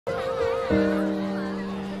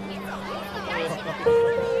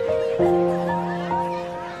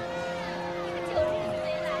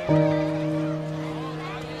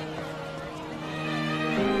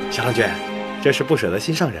小郎君，这是不舍得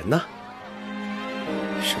心上人呢。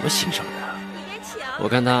什么心上人？我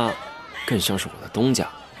看他更像是我的东家，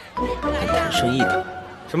还谈生意的。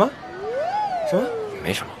什么？什么？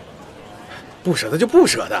没什么，不舍得就不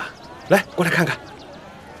舍得。来，过来看看。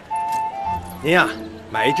您呀，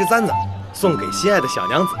买一只簪子送给心爱的小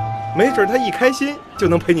娘子，没准她一开心就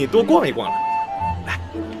能陪你多逛一逛了。来，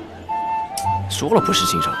说了不是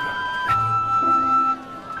心上人。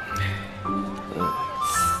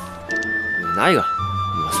你拿一个，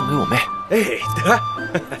我送给我妹。哎，得。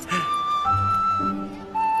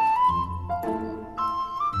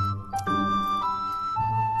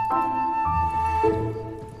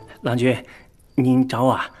郎君，您找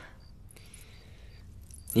我啊？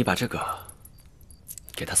你把这个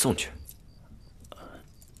给他送去。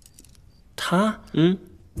他？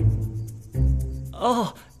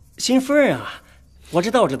哦，新夫人啊，我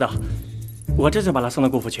知道，我这就把她送到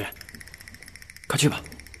顾府去。快去吧。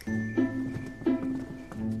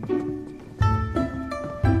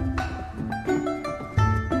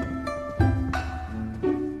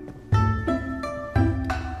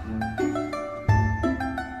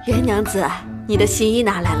袁娘子，你的新衣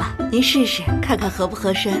拿来了，您试试看看合不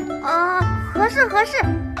合身。啊，合适。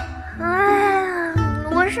哎呀，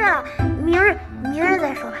我是啊，明儿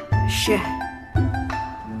再说吧。是。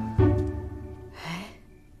哎，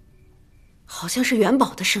好像是元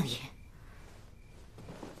宝的声音。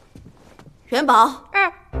元宝。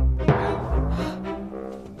哎。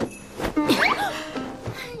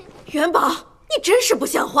元宝，你真是不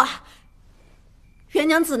像话。袁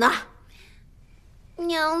娘子呢？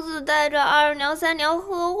娘子带着二娘、三娘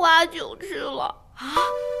喝花酒去了啊！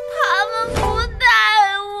他们不带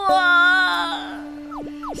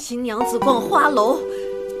我。新娘子逛花楼，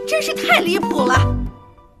真是太离谱了。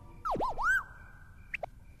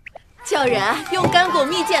叫人用干果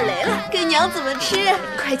蜜饯来了，给娘子们吃。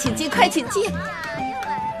快请进，快请进。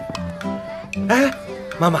哎，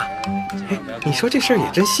妈妈，哎，你说这事儿也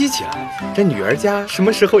真稀奇了。这女儿家什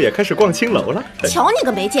么时候也开始逛青楼了？瞧你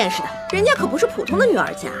个没见识的，人家可不是普通的女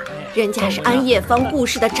儿家，人家是安业坊顾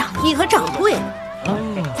氏的掌医和掌柜。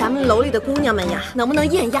咱们楼里的姑娘们呀，能不能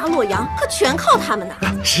艳压洛阳，可全靠他们呢。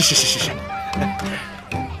是。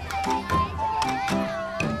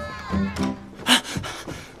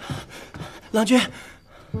郎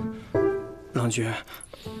君，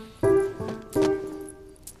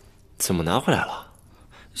怎么拿回来了？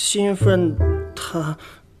新夫人她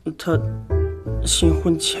新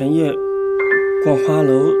婚前夜逛花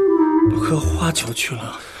楼喝花酒去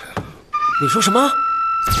了。你说什么？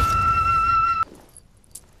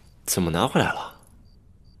怎么拿回来了？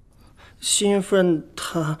新夫人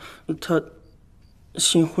她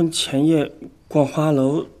新婚前夜逛花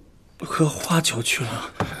楼喝花酒去了。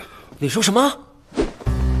你说什么？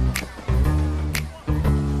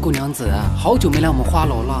顾娘子，好久没来我们花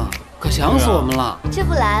楼了，可想死我们了。这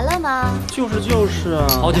不来了吗？就是啊，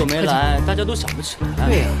好久没来，大家都想不起来。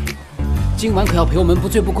对呀，今晚可要陪我们不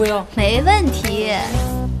醉不归哦。没问题。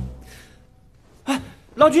哎，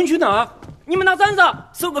老君去哪儿？你们拿簪子？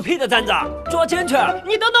送个屁的簪子，抓奸去！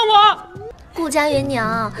你等等我。顾家元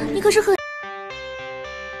娘，你可是和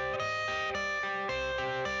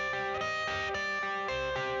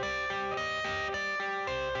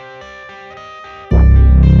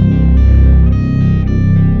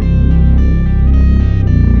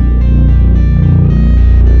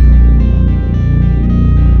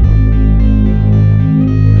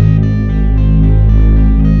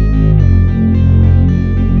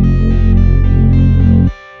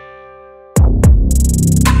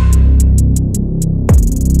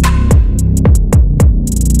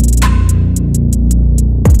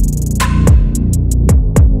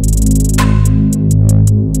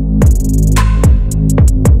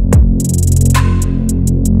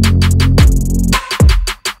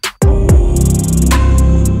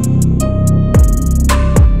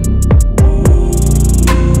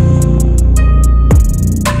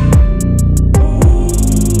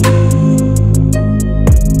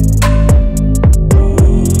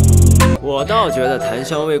我倒觉得檀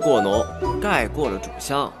香味过浓，盖过了主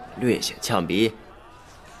香，略显呛鼻。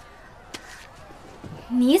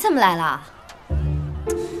你怎么来了？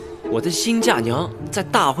我的新嫁娘在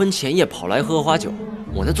大婚前夜跑来喝花酒，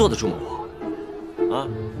我能坐得住吗？啊！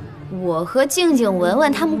我和静静、文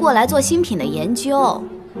文他们过来做新品的研究，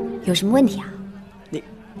有什么问题啊？你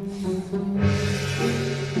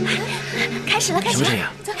开始了，开始了！什么声音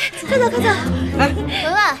啊？走，快走，快走！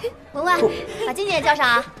哎，文文，把静姐叫上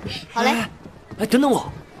啊！好嘞。哎，等等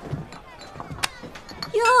我。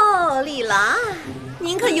哟，李郎，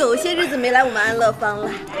您可有些日子没来我们安乐坊了。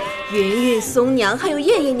云云、松娘还有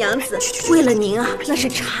燕燕娘子，为了您啊，那是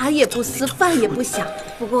茶也不思，饭也不想。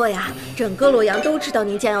不过呀，整个洛阳都知道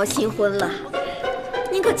您将要新婚了，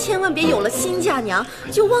您可千万别有了新嫁娘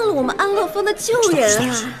就忘了我们安乐坊的旧人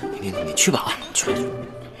啊！你去吧啊，去吧。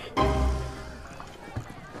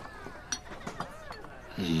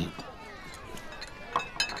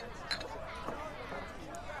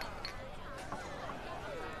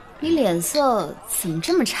你脸色怎么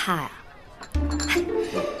这么差呀？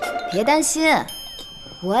别担心，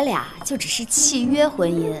我俩就只是契约婚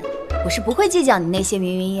姻，我是不会计较你那些莺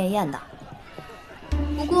莺燕燕的。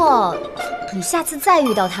不过，你下次再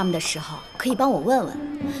遇到他们的时候，可以帮我问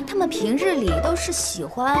问，他们平日里都是喜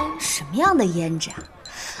欢什么样的胭脂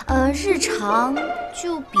啊？日常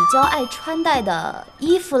就比较爱穿戴的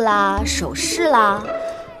衣服啦、首饰啦，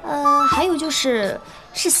还有就是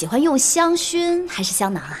喜欢用香薰还是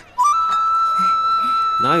香囊啊？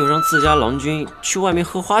哪有让自家郎君去外面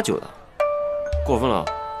喝花酒的？过分了！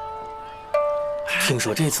听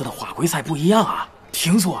说这次的花卉赛不一样啊，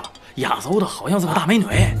听说了，压轴的好像是个大美女。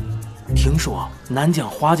听说南疆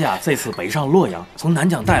花家这次北上洛阳，从南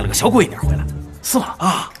疆带了个小闺女回来，是吗？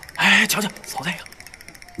啊，哎，瞧瞧，瞅这个。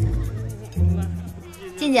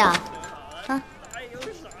静静，啊。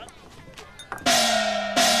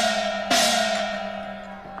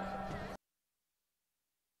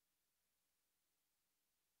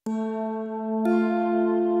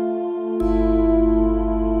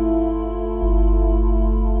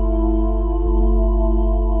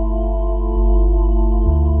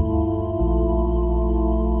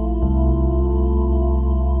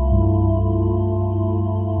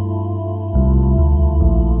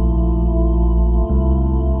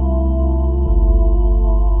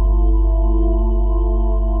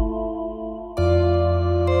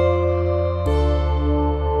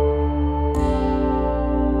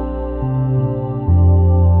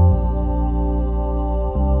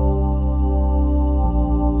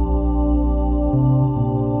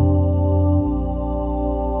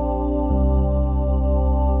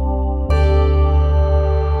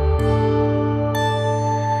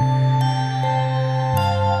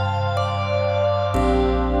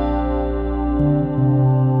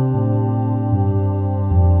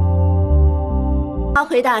花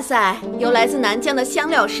卉大赛由来自南疆的香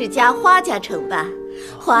料世家花家承办，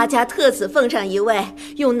花家特此奉上一位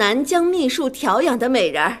用南疆秘术调养的美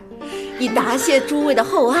人儿，以答谢诸位的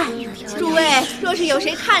厚爱。诸位若是有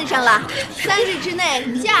谁看上了，3日之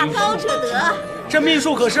内价高者得。这秘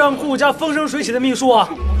术可是让顾家风生水起的秘术啊！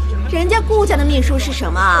人家顾家的秘术是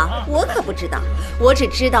什么啊？我可不知道，我只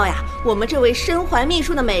知道呀，我们这位身怀秘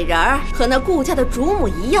术的美人儿和那顾家的主母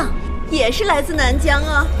一样，也是来自南疆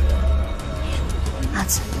啊。阿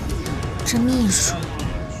紫，这秘术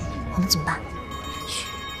我们怎么办？